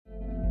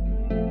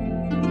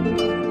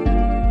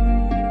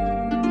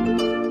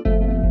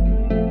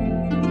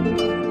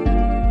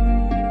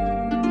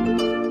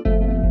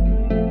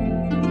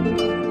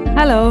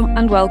Hello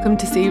and welcome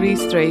to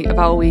Series 3 of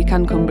our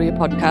WeCan Cumbria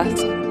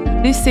podcast.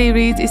 This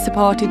series is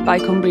supported by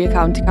Cumbria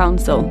County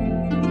Council.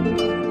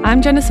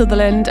 I'm Jenna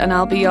Sutherland and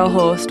I'll be your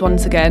host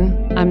once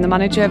again. I'm the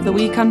manager of the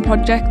WeCan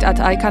project at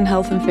ICAN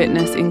Health and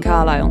Fitness in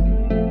Carlisle.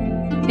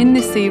 In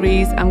this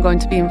series, I'm going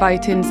to be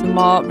inviting some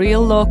more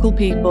real local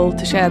people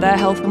to share their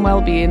health and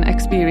wellbeing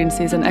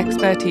experiences and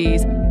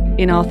expertise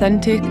in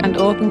authentic and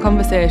open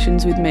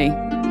conversations with me.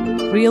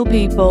 Real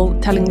people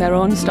telling their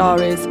own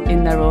stories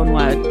in their own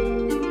words.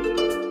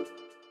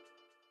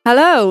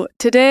 Hello,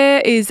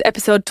 today is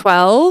episode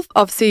 12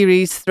 of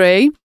series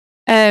 3.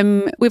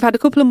 We've had a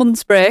couple of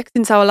months break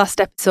since our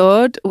last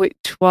episode,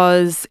 which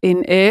was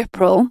in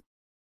April,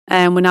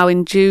 and we're now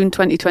in June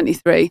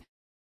 2023.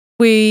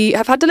 We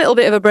have had a little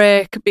bit of a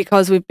break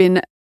because we've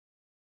been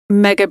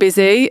mega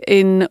busy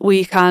in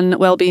WeCan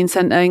Wellbeing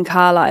Centre in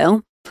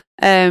Carlisle.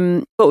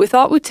 But we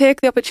thought we'd take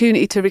the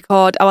opportunity to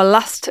record our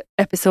last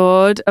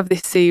episode of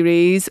this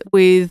series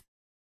with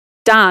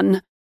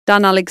Dan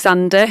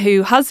Alexander,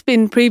 who has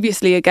been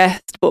previously a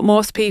guest, but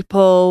most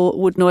people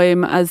would know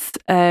him as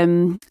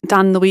Dan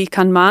the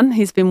WeCan man.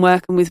 He's been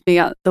working with me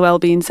at the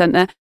Wellbeing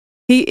Centre.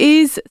 He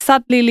is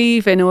sadly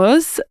leaving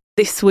us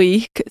this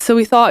week, so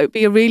we thought it would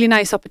be a really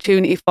nice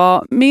opportunity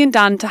for me and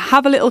Dan to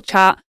have a little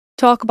chat,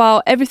 talk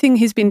about everything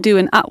he's been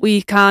doing at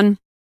WeCan,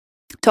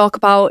 talk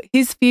about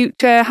his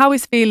future, how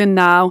he's feeling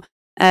now,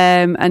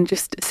 and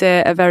just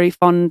say a very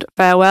fond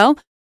farewell.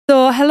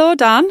 So hello,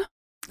 Dan.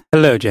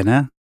 Hello,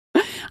 Jenna.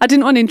 I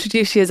didn't want to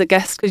introduce you as a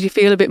guest because you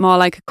feel a bit more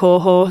like a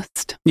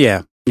co-host.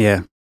 Yeah.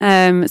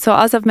 So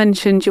as I've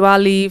mentioned, you are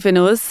leaving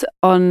us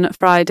on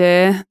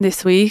Friday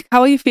this week.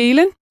 How are you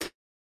feeling?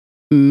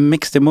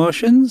 Mixed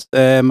emotions.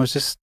 I was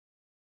just,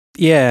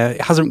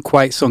 it hasn't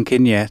quite sunk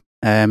in yet.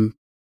 I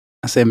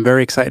say I'm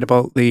very excited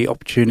about the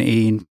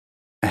opportunity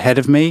ahead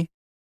of me.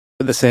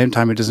 But at the same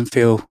time, it doesn't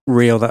feel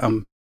real that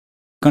I'm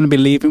going to be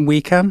leaving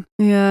WeCan.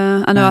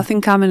 Yeah, I know. I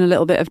think I'm in a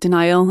little bit of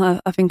denial.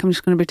 I think I'm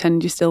just going to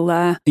pretend you're still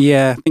there.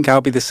 Yeah, I think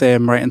I'll be the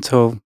same right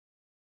until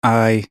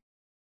I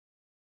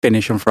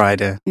finish on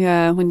Friday.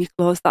 Yeah, when you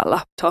close that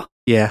laptop.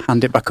 Yeah,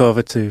 hand it back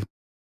over to...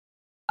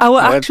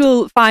 Our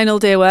actual final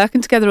day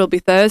working together will be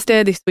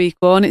Thursday this week,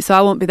 won't it? So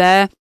I won't be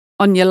there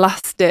on your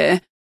last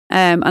day.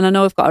 And I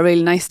know we've got a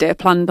really nice day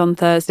planned on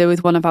Thursday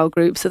with one of our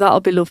groups, so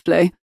that'll be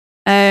lovely.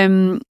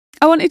 I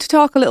wanted to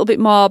talk a little bit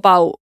more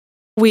about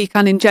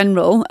WeCan in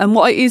general and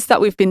what it is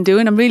that we've been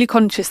doing. I'm really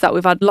conscious that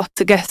we've had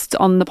lots of guests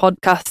on the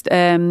podcast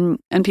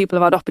and people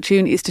have had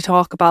opportunities to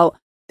talk about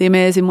the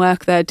amazing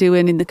work they're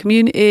doing in the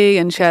community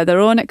and share their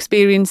own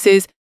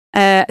experiences.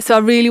 So I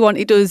really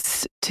wanted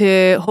us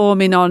to home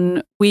in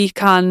on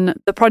WeCan,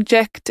 the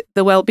project,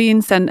 the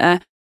Wellbeing Centre,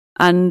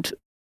 and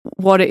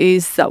what it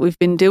is that we've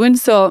been doing.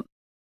 So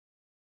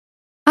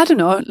I don't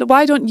know,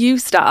 why don't you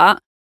start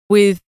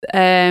with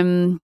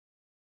the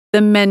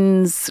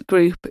men's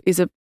group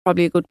is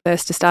probably a good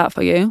place to start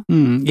for you.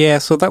 Yeah,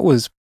 so that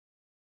was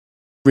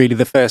really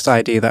the first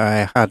idea that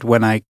I had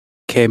when I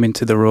came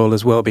into the role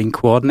as Wellbeing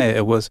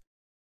Coordinator, was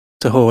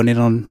to hone in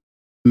on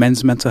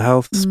men's mental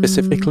health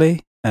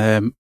specifically.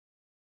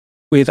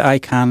 With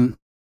ICAN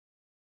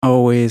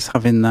always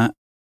having that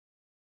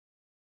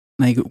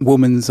like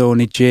women's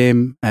only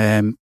gym,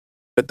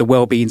 but the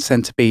Wellbeing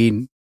Centre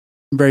being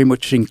very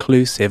much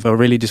inclusive, I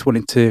really just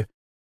wanted to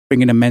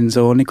bring in a men's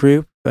only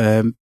group.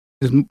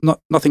 There's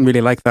nothing really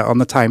like that on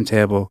the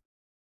timetable.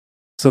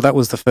 So that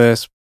was the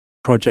first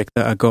project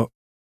that I got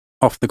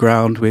off the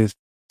ground, with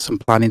some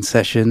planning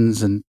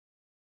sessions and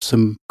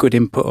some good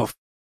input of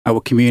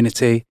our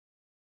community.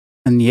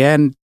 And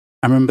I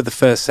remember the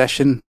first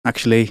session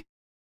actually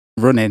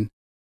running.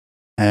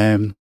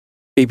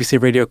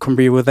 BBC Radio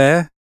Cumbria were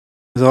there.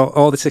 There's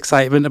all this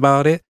excitement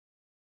about it.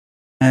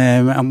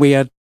 And we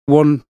had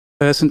one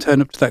person turn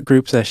up to that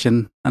group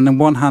session. And on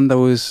one hand, I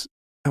was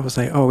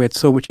like, oh, we had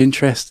so much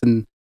interest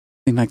and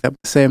thing like that. But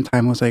at the same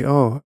time, I was like,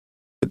 oh,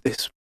 but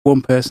this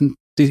one person,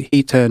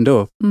 he turned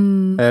up,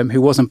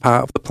 who wasn't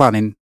part of the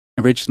planning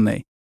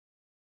originally.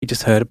 He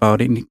just heard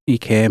about it and he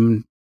came.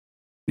 And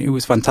it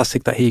was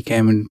fantastic that he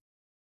came and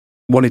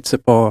wanted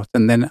support.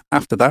 And then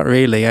after that,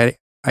 really,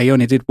 I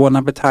only did one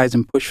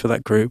advertising push for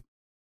that group.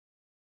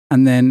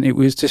 And then it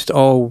was just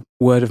all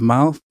word of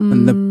mouth.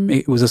 And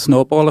it was a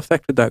snowball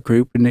effect with that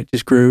group, and it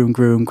just grew and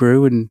grew and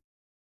grew. And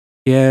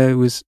it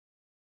was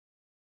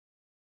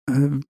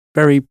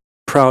very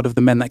proud of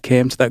the men that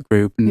came to that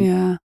group,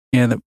 and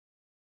that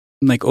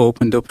like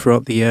opened up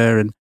throughout the year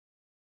and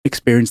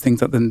experienced things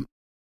that they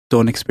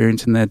don't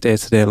experience in their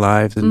day-to-day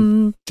lives,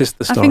 and just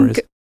the stories. I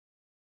think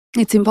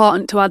it's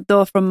important to add,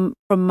 though, from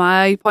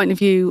my point of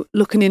view,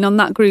 looking in on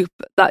that group,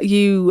 that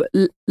you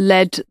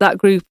led that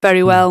group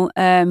very well.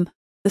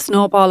 The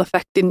snowball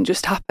effect didn't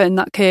just happen;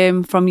 that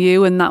came from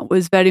you, and that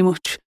was very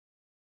much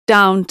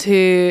down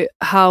to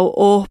how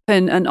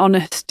open and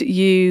honest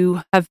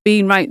you have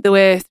been right the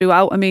way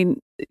throughout. I mean,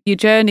 your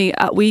journey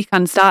at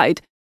WeCan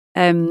started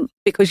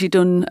because you'd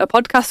done a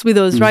podcast with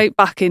us right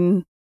back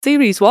in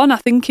series 1, I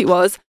think it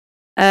was.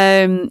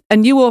 And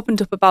you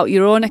opened up about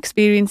your own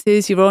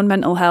experiences, your own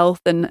mental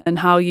health, and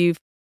how you've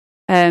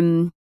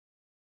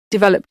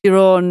developed your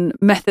own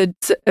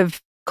methods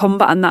of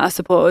combating that, I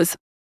suppose.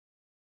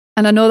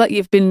 And I know that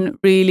you've been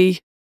really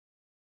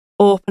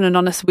open and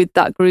honest with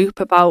that group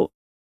about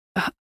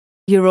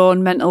your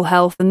own mental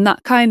health, and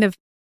that kind of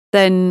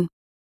then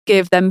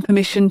gave them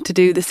permission to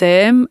do the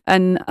same.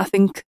 And I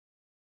think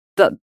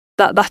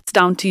that's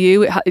down to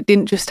you. It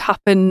didn't just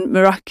happen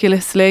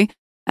miraculously.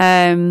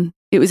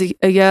 It was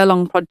a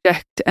year-long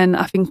project, and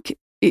I think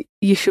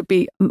you should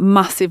be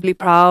massively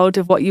proud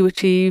of what you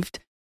achieved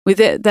with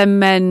it. Them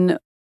men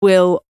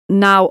will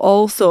now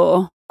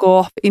also go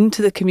off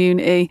into the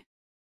community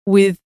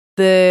with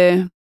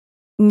the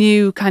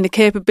new kind of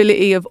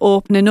capability of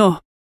opening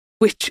up,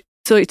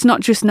 so it's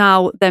not just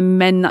now them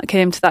men that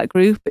came to that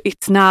group,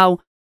 it's now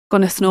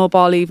going to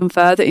snowball even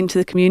further into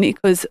the community,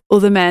 because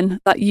other men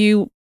that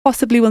you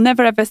possibly will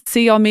never ever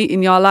see or meet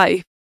in your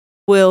life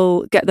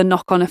will get the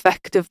knock-on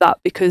effect of that,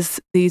 because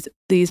these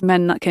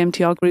men that came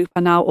to your group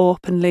are now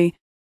openly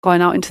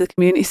going out into the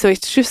community. So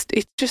it's just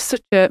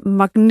such a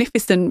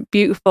magnificent,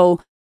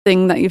 beautiful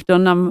thing that you've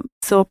done. I'm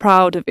so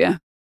proud of you.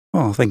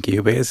 Oh, thank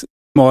you. But it's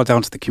more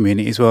down to the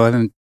community as well,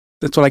 and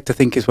that's what I like to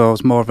think as well,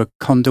 as more of a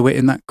conduit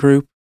in that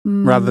group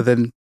rather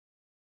than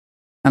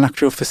an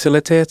actual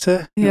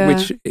facilitator,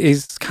 which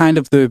is kind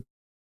of the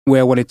way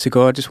I wanted to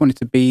go. I just wanted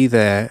to be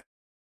there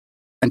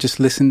and just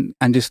listen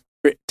and just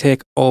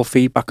take all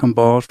feedback on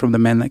board from the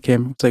men that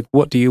came. It's like,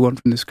 what do you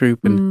want from this group?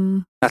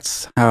 And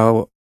that's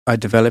how I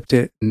developed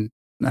it, and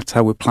that's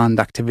how we planned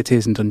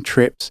activities and done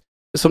trips.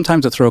 But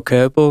sometimes I throw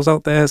curveballs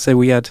out there. So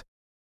we had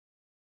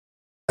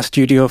a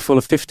studio full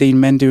of 15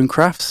 men doing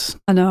crafts.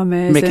 I know,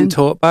 amazing. Making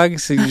tote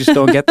bags. You just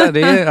don't get that, do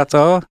you? At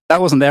all. That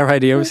wasn't their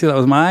idea, obviously. That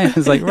was mine.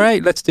 It's like,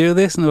 right, let's do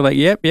this. And we're like,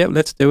 yep,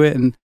 let's do it.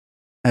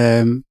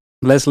 And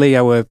Leslie,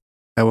 our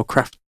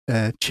craft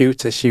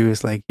tutor, she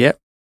was like, yep.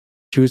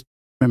 She was,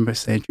 remember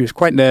saying, she was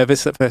quite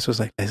nervous at first. I was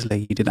like,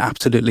 Leslie, you did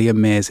absolutely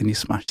amazing. You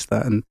smashed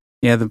that. And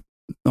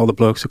all the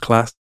blokes were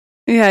class.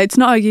 Yeah, it's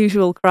not a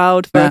usual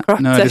crowd for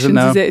craft sessions,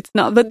 is it? It's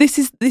not. But this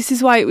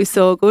is why it was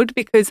so good,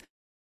 because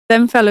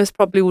them fellas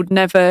probably would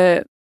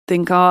never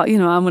think, I'm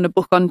going to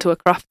book onto a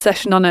craft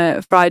session on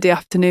a Friday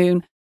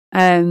afternoon.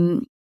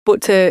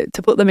 But to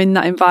put them in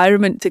that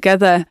environment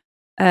together,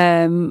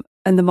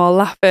 and them all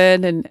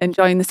laughing and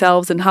enjoying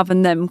themselves and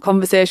having them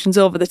conversations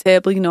over the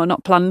table,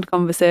 not planned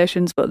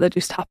conversations, but they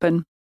just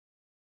happen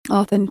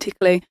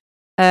authentically.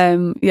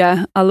 I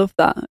love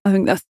that. I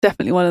think that's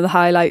definitely one of the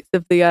highlights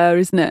of the year,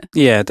 isn't it?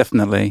 Yeah,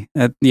 definitely.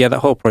 That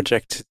whole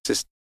project,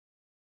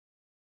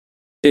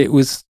 it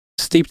was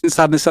steeped in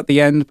sadness at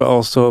the end, but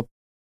also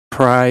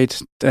pride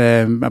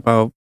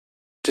about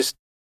just,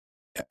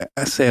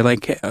 I say,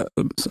 like, a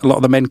lot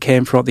of the men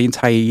came throughout the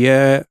entire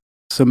year.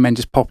 Some men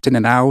just popped in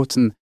and out,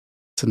 and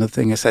it's another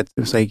thing I said.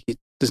 It was like,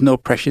 there's no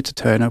pressure to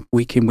turn up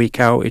week in, week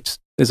out.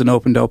 There's an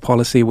open door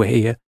policy. We're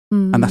here,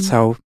 and that's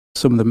how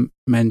some of the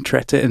men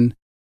treat it. And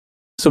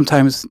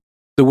sometimes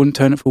they wouldn't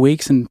turn up for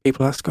weeks, and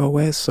people ask, "Oh,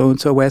 where's so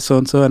and so? Where's so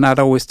and so?" And I'd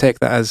always take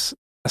that as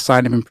a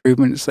sign of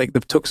improvement. It's like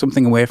they've took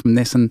something away from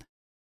this, and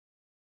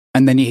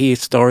then you hear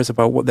stories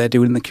about what they're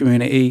doing in the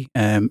community.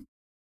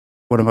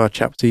 One of our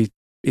chaps,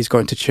 he's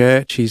going to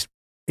church. He's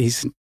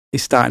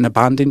starting a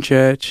band in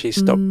church. He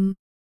stopped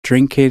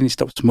drinking. He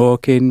stopped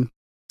smoking.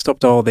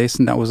 Stopped all this,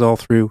 and that was all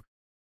through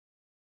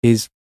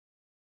his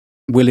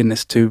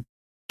willingness to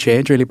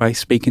change, really, by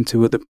speaking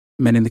to other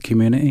men in the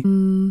community.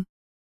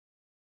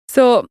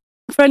 So,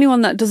 for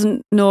anyone that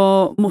doesn't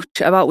know much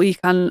about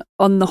WeCan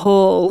on the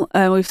whole,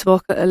 we've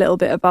spoken a little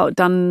bit about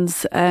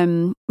Dan's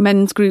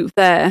men's group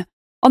there.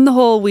 On the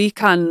whole,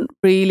 WeCan,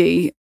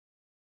 really,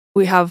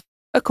 we have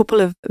a couple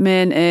of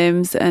main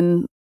aims,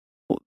 and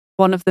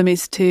one of them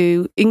is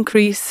to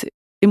increase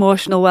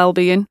emotional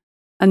well-being,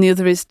 and the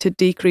other is to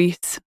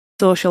decrease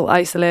social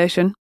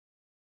isolation.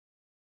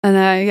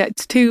 And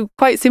it's two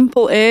quite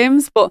simple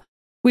aims, but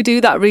we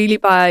do that really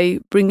by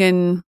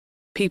bringing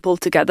people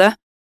together,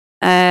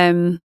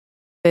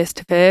 face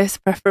to face,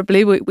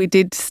 preferably. We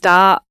did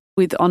start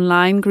with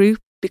online group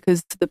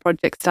because the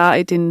project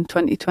started in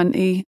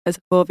 2020 as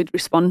a COVID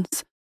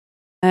response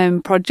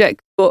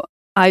project. But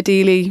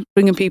ideally,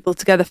 bringing people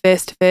together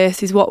face to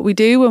face is what we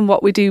do and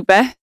what we do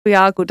best. We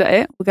are good at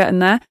it. We're getting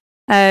there.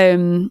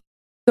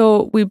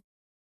 So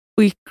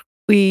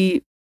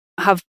we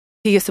have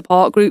peer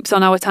support groups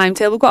on our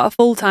timetable. We've got a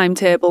full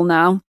timetable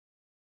now,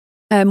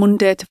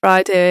 Monday to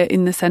Friday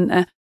in the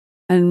centre,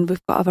 and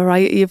we've got a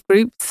variety of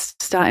groups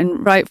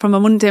starting right from a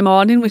Monday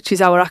morning, which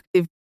is our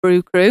active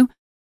brew crew.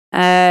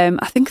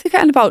 I think they're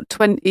getting about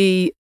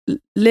 20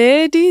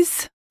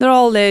 ladies. They're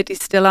all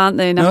ladies still, aren't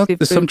they? No,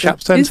 there's some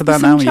chaps into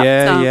that now.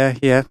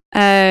 Yeah.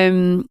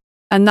 And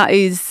that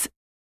is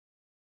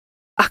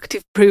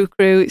active brew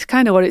crew. It's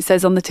kind of what it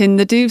says on the tin.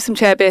 They do some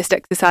chair-based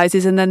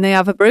exercises, and then they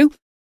have a brew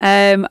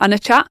and a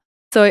chat.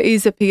 So it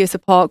is a peer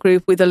support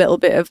group with a little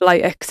bit of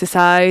light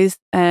exercise.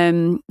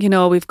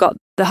 We've got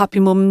the Happy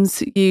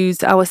Mums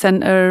use our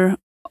centre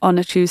on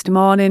a Tuesday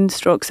morning,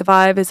 stroke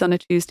survivors on a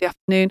Tuesday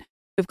afternoon.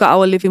 We've got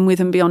our Living With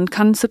and Beyond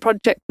Cancer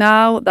project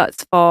now.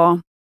 That's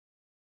for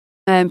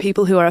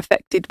people who are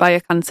affected by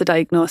a cancer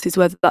diagnosis,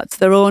 whether that's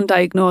their own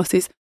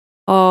diagnosis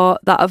or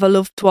that of a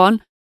loved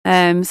one.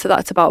 So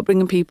that's about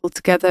bringing people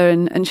together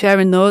and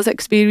sharing those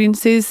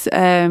experiences,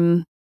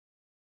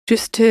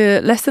 just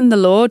to lessen the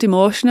load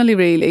emotionally,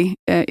 really.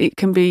 It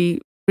can be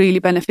really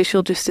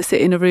beneficial just to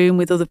sit in a room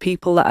with other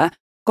people that are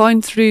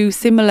going through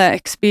similar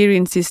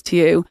experiences to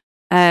you,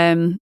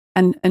 and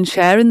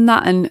sharing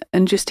that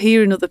and just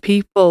hearing other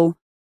people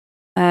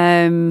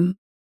who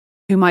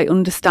might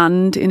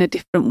understand in a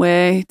different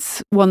way.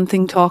 It's one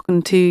thing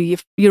talking to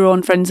your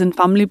own friends and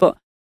family, but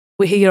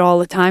we hear all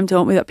the time,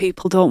 don't we, that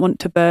people don't want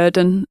to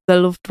burden their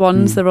loved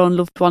ones, their own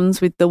loved ones,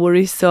 with the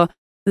worries. So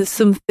there's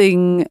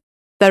something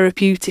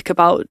therapeutic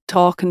about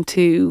talking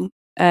to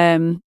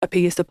a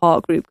peer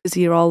support group, because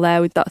you're all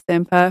there with that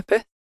same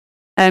purpose.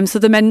 So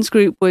the men's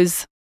group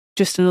was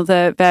just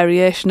another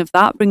variation of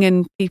that,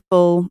 bringing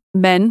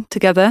men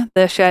together.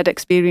 Their shared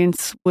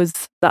experience was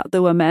that they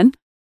were men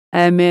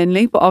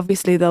mainly, but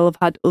obviously they'll have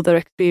had other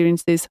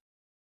experiences,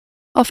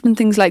 often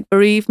things like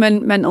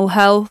bereavement, mental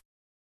health,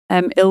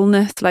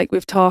 illness, like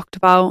we've talked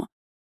about.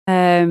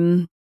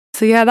 So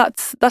yeah,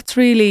 that's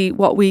really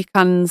what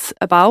WeCan's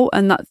about,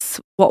 and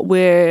that's what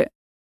we're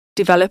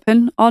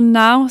developing on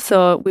now.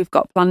 So we've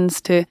got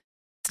plans to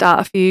start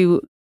a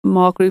few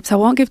more groups. I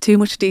won't give too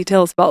much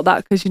details about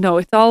that, because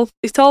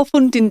it's all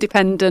funding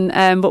dependent.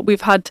 But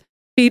we've had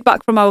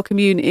feedback from our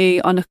community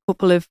on a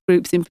couple of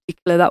groups in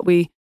particular that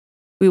we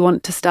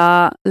want to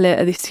start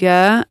later this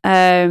year.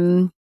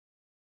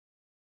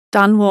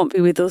 Dan won't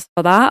be with us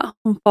for that,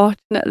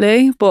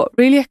 unfortunately, but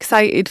really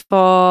excited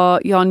for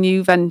your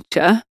new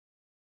venture.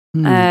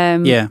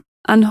 Yeah.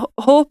 And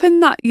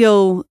hoping that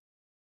you'll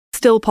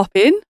still pop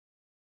in.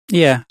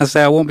 Yeah, I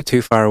say I won't be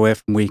too far away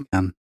from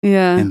WeCan.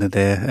 Yeah. At the end of the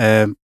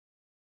day.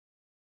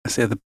 I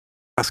say the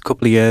past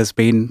couple of years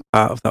being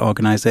part of that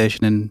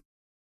organisation and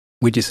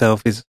with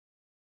yourself is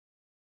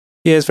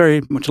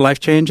very much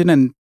life-changing,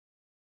 and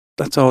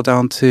that's all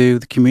down to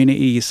the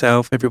community,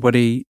 yourself,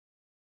 everybody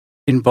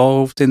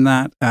involved in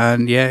that.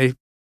 And yeah,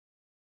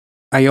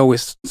 I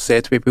always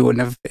say to people,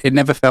 it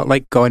never felt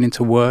like going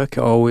into work.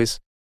 It always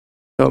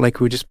felt like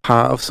we were just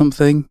part of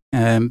something,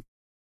 and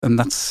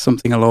that's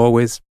something I'll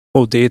always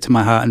hold dear to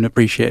my heart and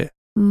appreciate.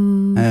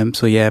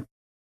 So yeah,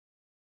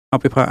 I'll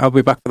be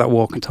back for that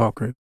walk and talk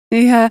group.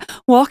 Yeah,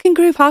 walking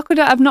group. How could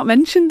I've not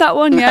mentioned that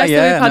one yet?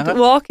 Yeah, so we've had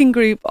walking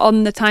group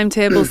on the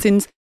timetable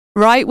since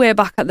right way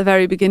back at the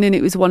very beginning.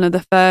 It was one of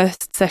the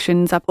first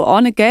sessions I put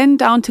on, again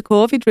down to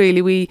COVID.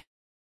 Really, we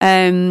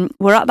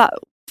were at that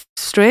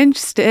strange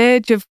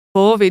stage of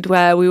COVID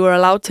where we were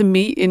allowed to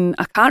meet in,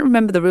 I can't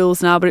remember the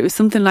rules now, but it was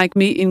something like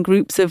meet in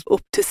groups of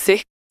up to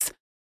 6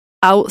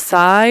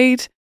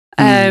 outside.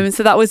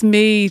 So that was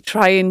me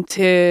trying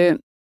to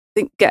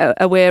get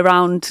a way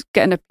around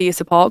getting a peer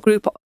support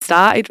group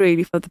started,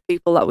 really, for the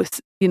people that was,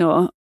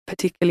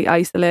 particularly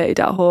isolated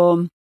at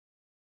home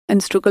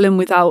and struggling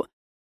without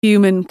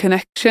human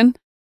connection.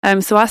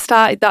 So I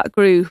started that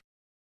group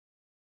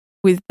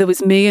there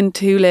was me and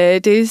 2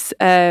 ladies.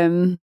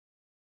 One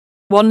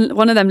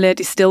of them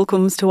ladies still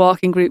comes to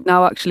walking group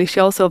now, actually. She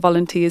also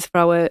volunteers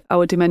for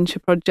our dementia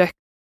project.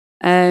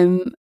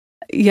 And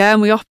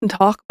we often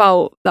talk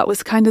about, that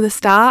was kind of the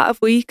start of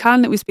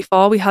WeCan. It was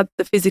before we had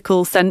the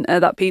physical centre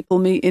that people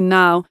meet in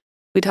now.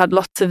 We'd had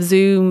lots of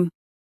Zoom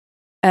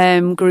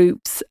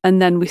groups, and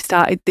then we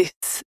started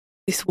this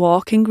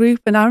walking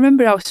group. And I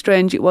remember how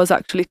strange it was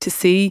actually to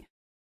see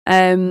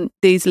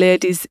these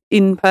ladies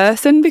in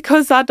person,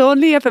 because I'd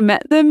only ever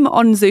met them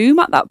on Zoom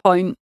at that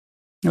point.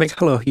 Like,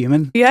 hello,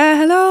 human. Yeah,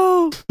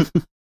 hello.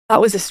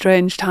 That was a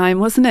strange time,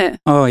 wasn't it?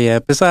 Oh yeah,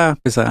 bizarre.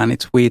 And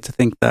it's weird to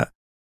think that.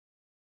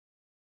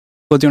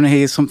 Well, do you want to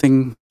hear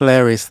something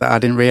hilarious that I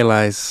didn't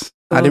realise?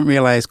 Oh. I didn't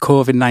realise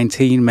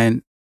COVID-19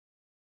 meant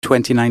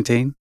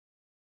 2019.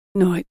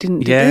 No, it didn't,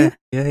 did it?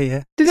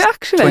 Yeah. Did it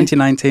actually?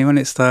 2019 when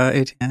it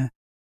started, yeah.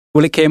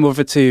 Well, it came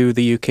over to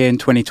the UK in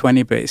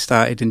 2020, but it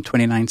started in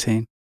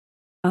 2019.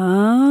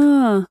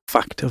 Ah.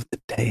 Fact of the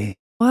day.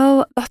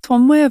 Well, that's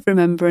one way of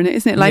remembering it,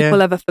 isn't it? Like,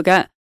 we'll ever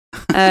forget.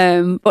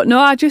 But no,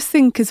 I just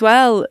think as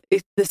well,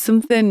 there's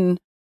something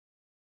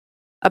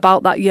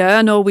about that year.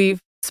 I know we've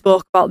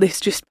spoke about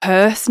this just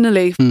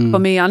personally for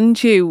me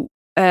and you.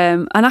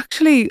 And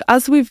actually,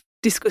 as we've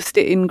discussed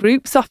it in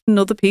groups, often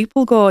other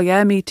people go,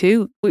 yeah, me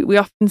too. We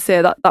often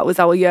say that was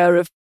our year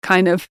of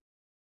kind of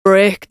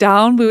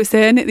breakdown. We were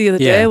saying it the other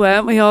day,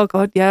 weren't we? Oh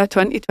God, yeah,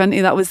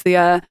 2020, that was the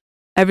year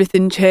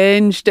everything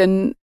changed.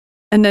 And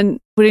then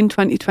we're in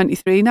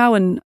 2023 now,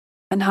 and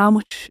how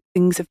much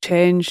things have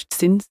changed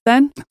since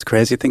then. It's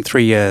crazy. I think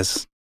 3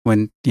 years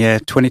when,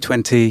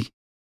 2020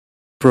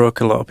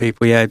 broke a lot of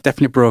people. Yeah, it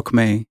definitely broke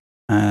me.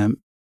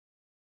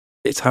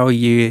 It's how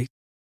you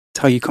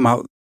come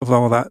out of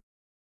all that.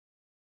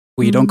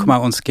 Well, you don't come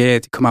out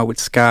unscathed, you come out with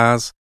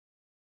scars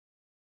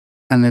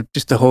and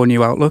just a whole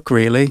new outlook,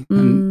 really,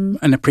 and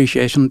an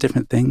appreciation of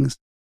different things.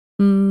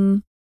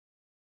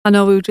 I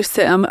know we were just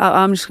saying,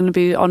 I'm just going to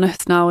be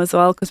honest now as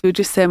well, because we were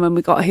just saying when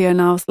we got here,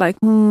 and I was like,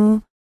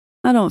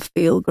 I don't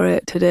feel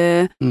great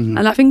today.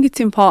 And I think it's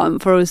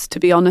important for us to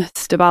be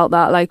honest about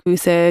that. Like we were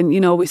saying,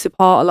 we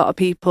support a lot of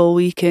people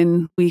week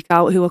in, week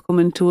out who are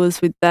coming to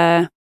us with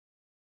their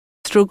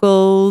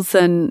struggles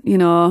and, you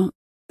know,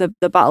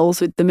 the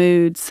battles with the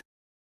moods.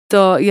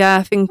 So, yeah,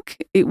 I think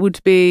it would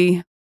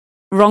be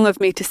wrong of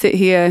me to sit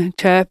here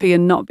chirpy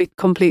and not be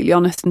completely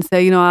honest and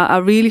say, you know, I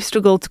really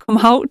struggled to come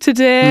out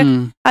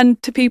today.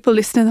 And to people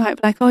listening, they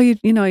might be like, oh, you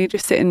know, you're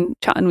just sitting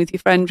chatting with your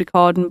friend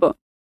recording. But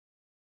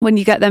when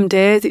you get them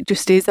days, it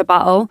just is a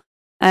battle.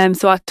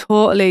 So I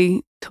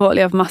totally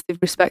have massive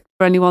respect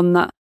for anyone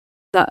that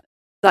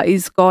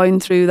is going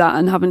through that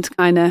and having to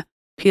kind of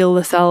peel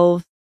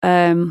themselves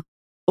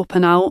up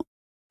and out.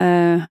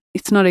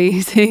 It's not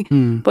easy.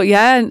 But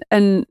yeah,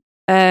 and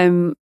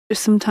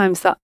just sometimes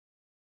that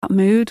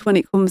mood when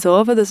it comes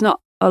over, there's not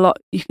a lot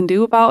you can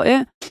do about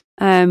it.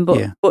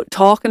 But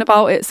talking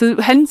about it, so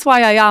hence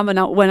why I am.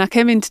 And when I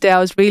came in today, I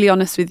was really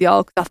honest with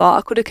y'all because I thought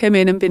I could have come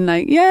in and been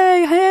like,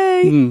 yay,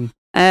 hey.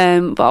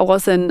 But I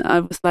wasn't. I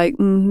was like,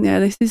 yeah,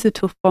 this is a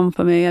tough one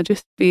for me. I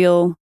just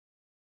feel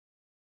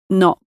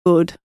not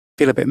good.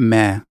 Feel a bit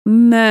meh.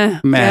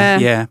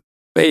 Yeah.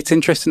 But it's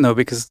interesting though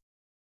because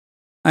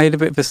I had a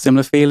bit of a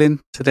similar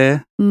feeling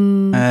today.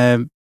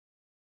 But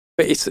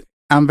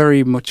I'm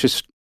very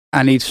much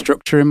I need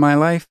structure in my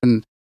life,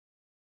 and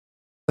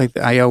like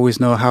I always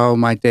know how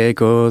my day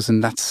goes,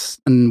 and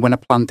when I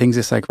plan things,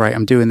 it's like, right,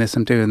 I'm doing this,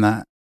 I'm doing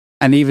that.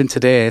 And even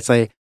today, it's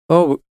like,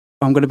 oh,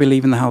 I'm going to be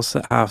leaving the house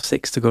at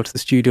 6:30 to go to the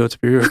studio to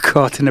be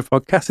recording a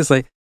podcast. It's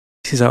like,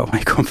 this is out of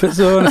my comfort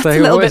zone. It's like,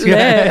 a little bit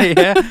late.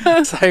 Yeah.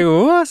 It's like,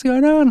 what's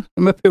going on?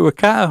 I'm up with a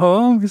cat at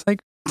home. It's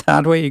like,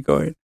 Dad, where are you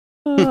going?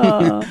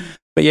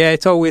 But yeah,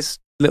 it's always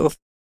little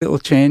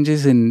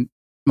changes in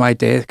my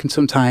day can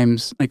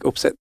sometimes like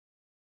upset.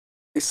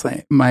 It's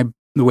like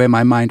the way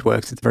my mind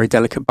works. It's a very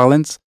delicate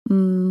balance.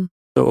 So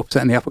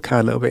upsetting the apple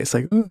cart a little bit. It's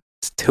like, oh,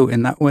 it's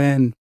tilting that way,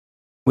 and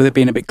with it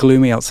being a bit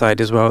gloomy outside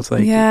as well, it's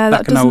like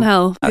that doesn't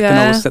help. That can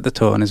always set the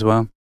tone as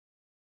well.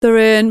 The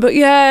rain, but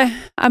yeah,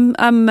 I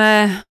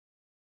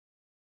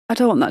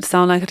don't want that to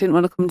sound like I didn't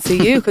want to come and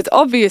see you because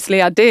obviously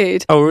I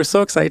did. Oh, we were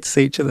so excited to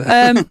see each other.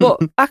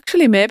 But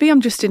actually, maybe I'm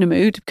just in a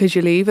mood because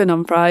you're leaving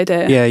on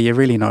Friday. Yeah, you're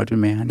really annoyed with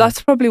me.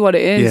 That's probably what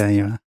it is. Yeah,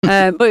 you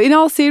are. But in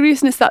all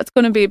seriousness, that's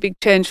going to be a big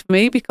change for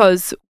me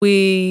because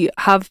we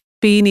have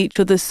been each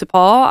other's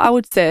support, I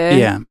would say.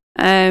 Yeah.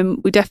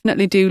 We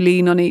definitely do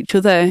lean on each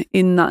other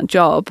in that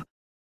job.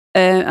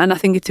 And I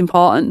think it's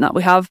important that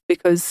we have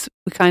because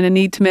we kind of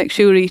need to make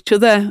sure each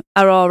other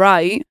are all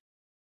right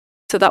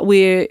so that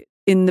we're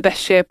in the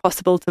best shape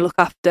possible to look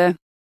after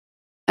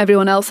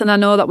everyone else. And I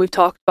know that we've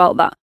talked about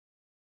that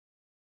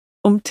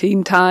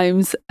umpteen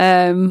times.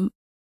 And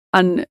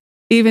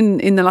even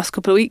in the last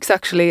couple of weeks,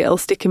 actually, it'll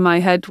stick in my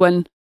head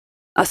when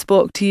I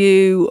spoke to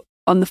you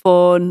on the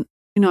phone.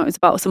 You know, it was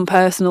about some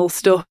personal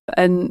stuff,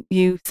 and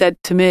you said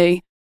to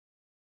me,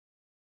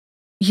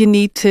 you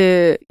need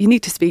to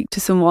speak to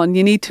someone.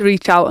 You need to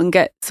reach out and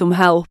get some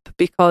help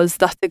because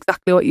that's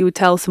exactly what you would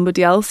tell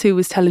somebody else who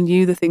was telling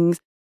you the things.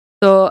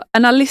 So,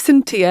 and I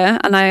listened to you,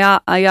 and I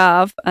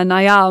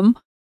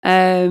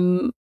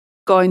am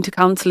going to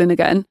counselling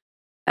again.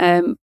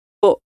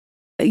 But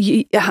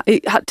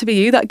it had to be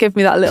you that gave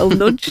me that little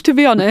nudge, to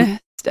be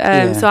honest.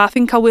 So I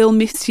think I will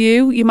miss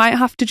you. You might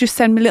have to just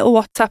send me little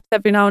WhatsApps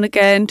every now and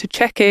again to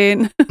check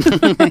in.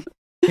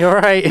 You're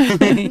right.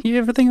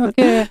 Everything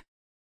okay?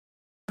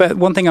 But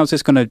one thing I was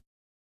just going to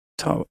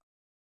talk,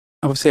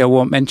 obviously I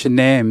won't mention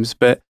names,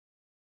 but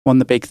one of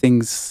the big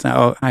things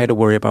that I had to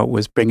worry about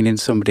was bringing in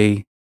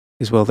somebody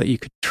as well that you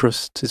could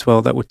trust as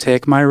well that would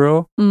take my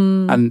role.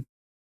 And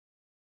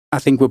I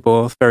think we're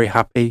both very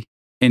happy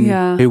in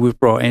who we've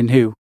brought in,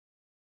 who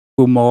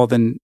will more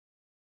than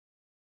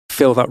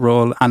fill that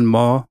role and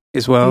more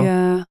as well.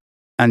 Yeah.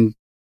 And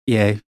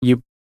yeah,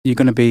 you're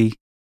going to be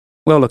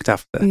well looked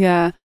after.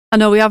 Yeah. I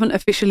know we haven't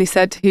officially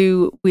said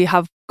who we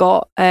have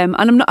got, and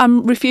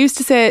I'm refused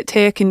to say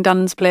taking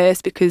Dan's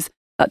place because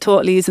that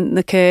totally isn't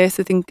the case.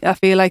 I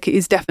feel like it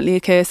is definitely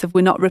a case of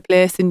we're not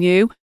replacing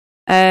you.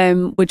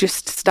 We're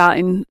just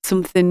starting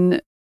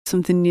something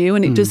new,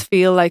 and it does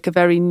feel like a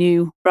very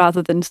new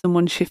rather than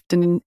someone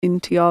shifting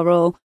into your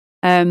role.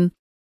 But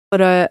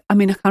I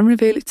mean, I can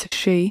reveal it's a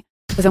she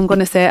because I'm going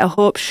to say I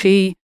hope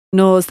she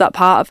knows that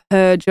part of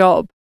her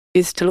job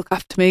is to look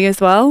after me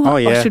as well. Oh,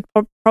 yeah. I should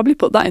probably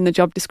put that in the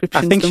job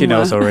description. I think somewhere. she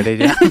knows already,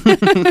 yeah.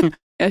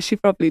 Yeah, she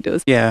probably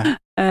does. Yeah.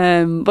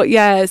 But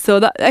yeah, so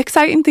that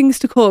exciting things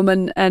to come,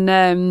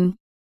 and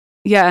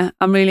yeah,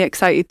 I'm really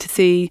excited to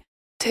see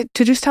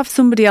to just have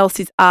somebody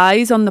else's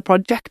eyes on the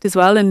project as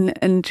well,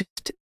 and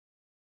just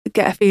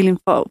get a feeling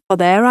for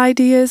their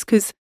ideas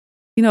because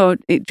you know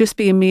it just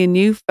being me and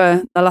you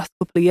for the last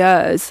couple of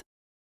years,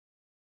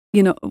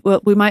 you know,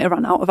 we might have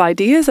run out of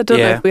ideas. I don't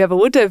know if we ever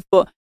would have,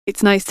 but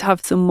it's nice to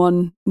have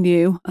someone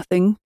new, I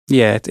think.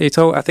 Yeah, it's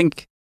all. I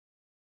think.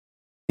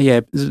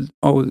 Yeah, there's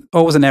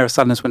always an air of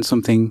sadness when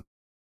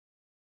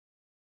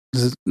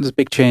there's a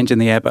big change in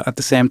the air, but at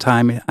the same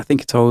time, I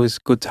think it's always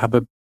good to have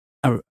a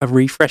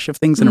refresh of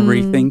things and a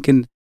rethink,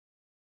 and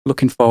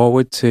looking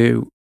forward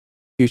to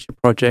future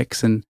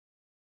projects and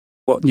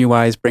what new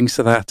eyes brings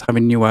to that,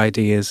 having new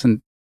ideas.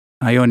 And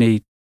I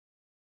only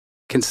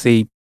can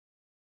see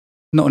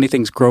not only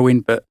things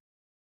growing, but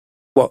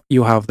what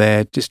you have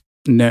there, just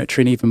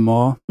nurturing even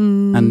more.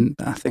 And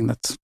I think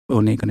that's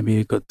only going to be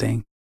a good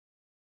thing.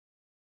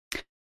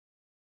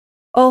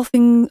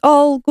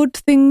 All good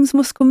things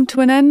must come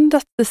to an end.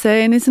 That's the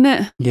saying, isn't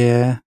it?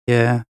 Yeah.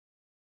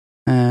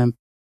 But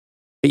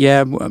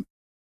yeah,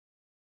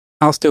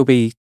 I'll still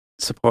be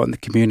supporting the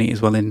community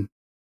as well in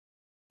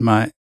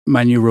my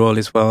new role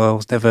as well.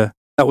 That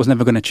was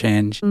never going to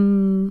change.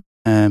 I'm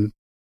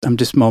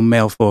just more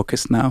male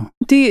focused now.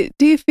 Do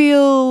you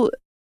feel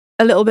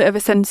a little bit of a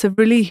sense of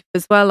relief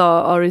as well,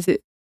 or is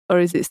it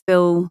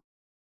still?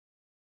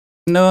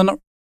 No, not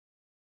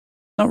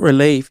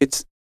relief.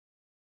 It's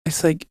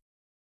like,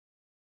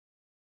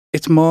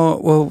 it's more,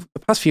 well,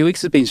 the past few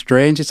weeks has been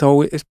strange.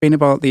 It's been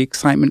about the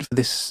excitement for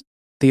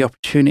the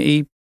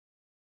opportunity.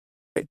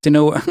 Do you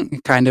know,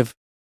 kind of,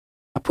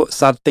 I put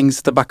sad things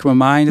to the back of my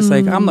mind. It's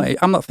like,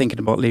 I'm not thinking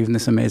about leaving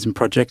this amazing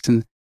project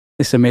and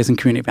this amazing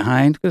community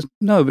behind.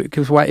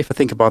 Because why, if I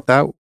think about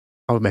that,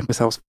 I would make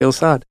myself feel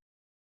sad.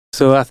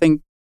 So I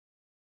think,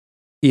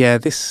 yeah,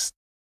 this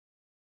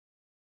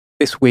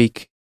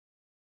week,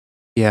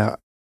 yeah,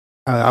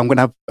 I'm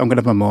gonna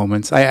have my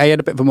moments. I had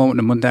a bit of a moment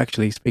on Monday,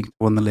 actually, speaking to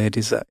one of the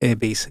ladies at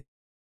ABC,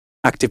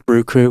 Active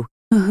Brew Crew,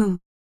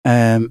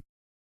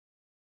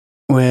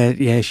 where,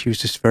 yeah, she was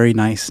just very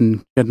nice and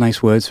she had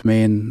nice words for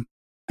me, and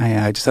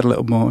I just had a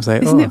little moment. I was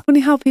like, isn't it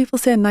funny how people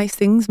say nice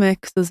things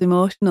makes us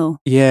emotional?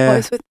 Yeah. What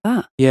is with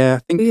that? Yeah, I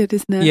think, weird,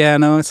 isn't it? Yeah,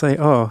 no, it's like,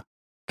 oh,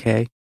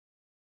 okay.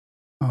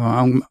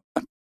 Oh,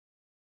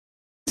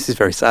 this is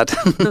very sad.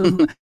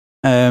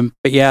 But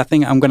yeah, I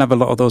think I'm gonna have a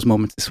lot of those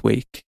moments this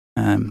week.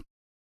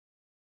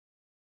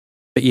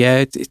 But yeah,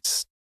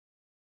 it's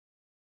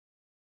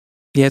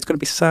going to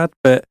be sad,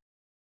 but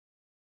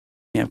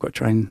yeah, I've got to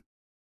try and,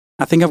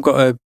 I think I've got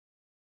to,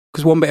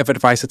 because one bit of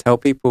advice I tell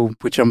people,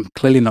 which I'm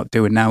clearly not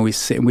doing now, is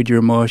sitting with your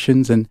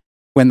emotions. And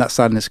when that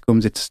sadness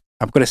comes,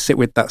 I've got to sit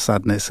with that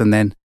sadness and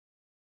then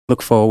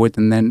look forward,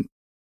 and then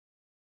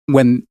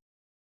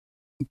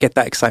get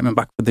that excitement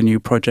back for the new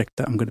project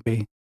that I'm going to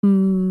be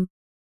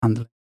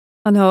handling.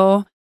 I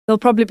know. There'll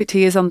probably be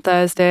tears on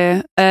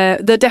Thursday. There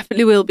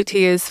definitely will be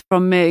tears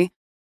from me.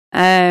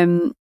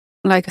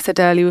 Like I said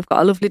earlier, we've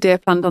got a lovely day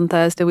planned on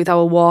Thursday with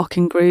our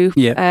walking group.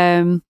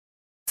 Yeah.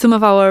 Some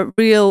of our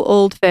real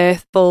old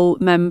faithful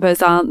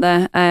members, aren't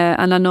there?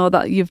 And I know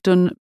that you've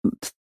done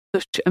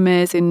such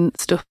amazing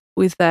stuff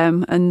with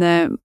them, and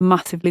they're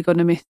massively going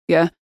to miss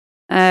you.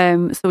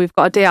 So we've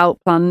got a day out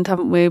planned,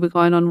 haven't we? We're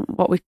going on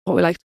what we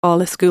like to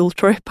call a school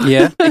trip.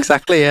 Yeah,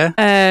 exactly.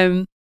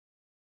 Yeah.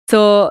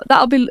 So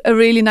that'll be a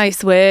really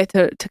nice way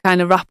to kind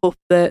of wrap up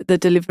the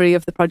delivery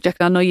of the project.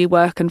 I know you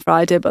work on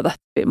Friday, but that's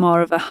a bit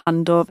more of a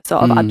handover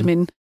sort of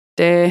admin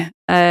day.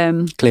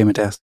 Clear my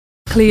desk.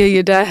 Clear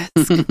your desk.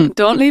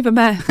 Don't leave a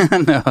mess.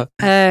 No,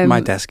 my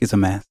desk is a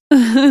mess.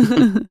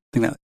 I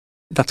think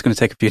that's going to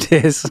take a few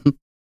days.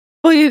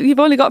 Well, you've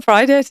only got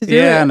Friday to do it.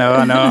 Yeah, I know.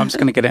 I'm just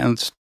going to get it and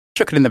just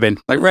chuck it in the bin.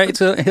 Like, right,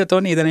 so I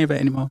don't need any of it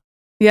anymore.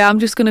 Yeah, I'm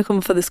just going to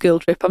come for the school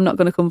trip. I'm not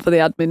going to come for the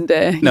admin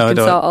day. No, you can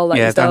don't. Sort all that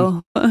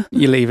yourself.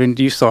 You're leaving.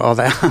 You sort all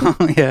that out.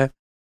 Yeah.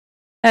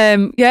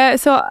 Yeah,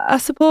 so I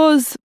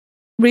suppose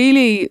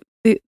really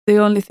the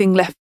only thing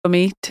left for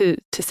me to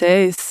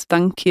say is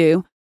thank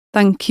you.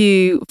 Thank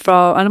you for,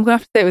 and I'm going to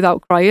have to say it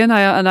without crying,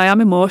 I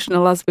am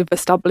emotional, as we've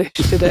established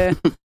today.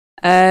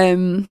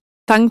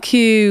 Thank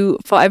you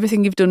for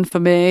everything you've done for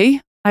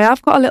me. I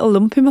have got a little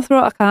lump in my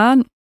throat, I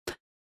can't.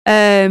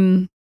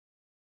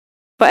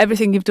 For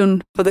everything you've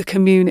done for the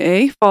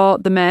community, for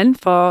the men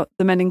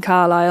in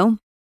Carlisle.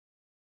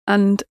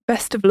 And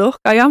best of luck.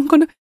 I am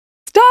going to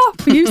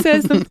stop. You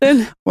say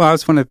something. Well, I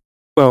don't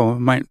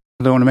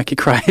want to make you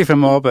cry even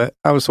more, but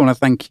I just want to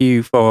thank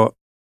you for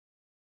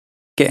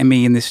getting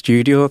me in this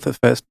studio for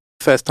the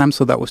first time.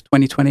 So that was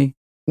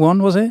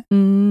 2021, was it?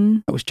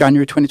 That was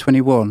January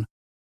 2021.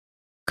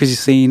 Because you've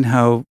seen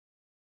how,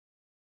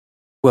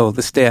 well,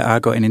 the state I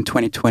got in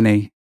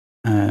 2020,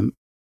 I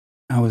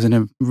was in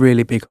a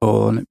really big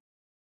hole. And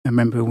I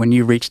remember when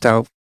you reached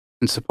out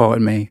and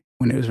supported me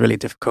when it was really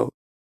difficult.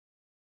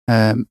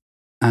 And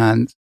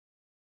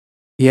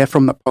yeah,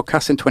 from that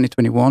podcast in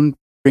 2021,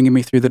 bringing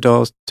me through the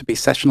doors to be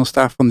sessional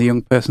staff on the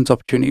Young Persons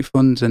Opportunity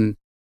Funds, and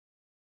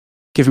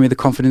giving me the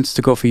confidence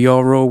to go for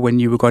your role when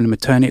you were going to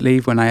maternity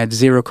leave, when I had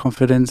zero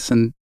confidence,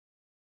 and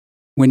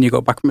when you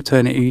got back from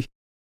maternity,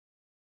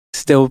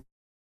 still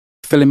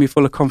filling me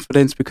full of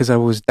confidence because I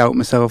was doubting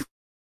myself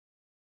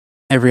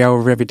every hour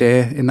of every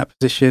day in that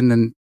position.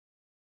 And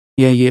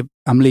yeah,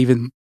 I'm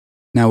leaving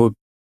now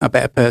a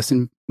better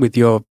person with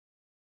your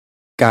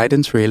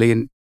guidance,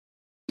 really,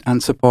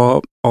 and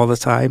support all the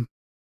time.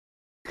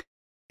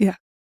 Yeah,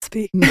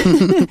 speak.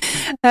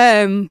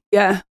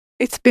 Yeah,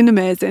 it's been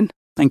amazing.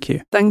 Thank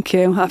you. Thank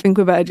you. I think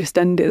we better just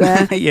end it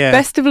there. Yeah.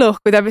 Best of luck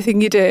with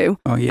everything you do.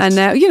 Oh, yes.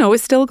 And, we're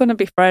still going to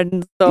be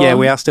friends. So. Yeah,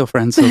 we are still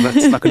friends, so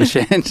that's not going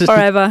to change.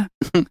 Forever.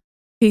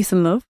 Peace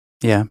and love.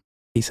 Yeah,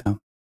 peace out.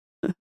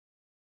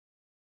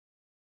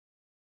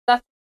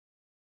 That's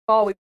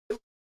all we do.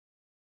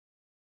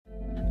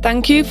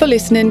 Thank you for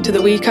listening to the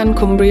WeCan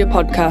Cumbria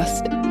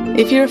podcast.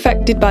 If you're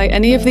affected by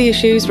any of the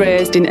issues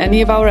raised in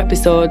any of our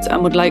episodes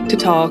and would like to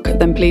talk,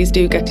 then please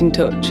do get in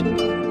touch.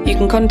 You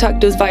can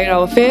contact us via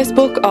our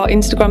Facebook or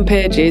Instagram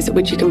pages,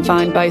 which you can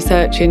find by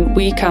searching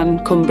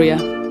WeCan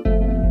Cumbria.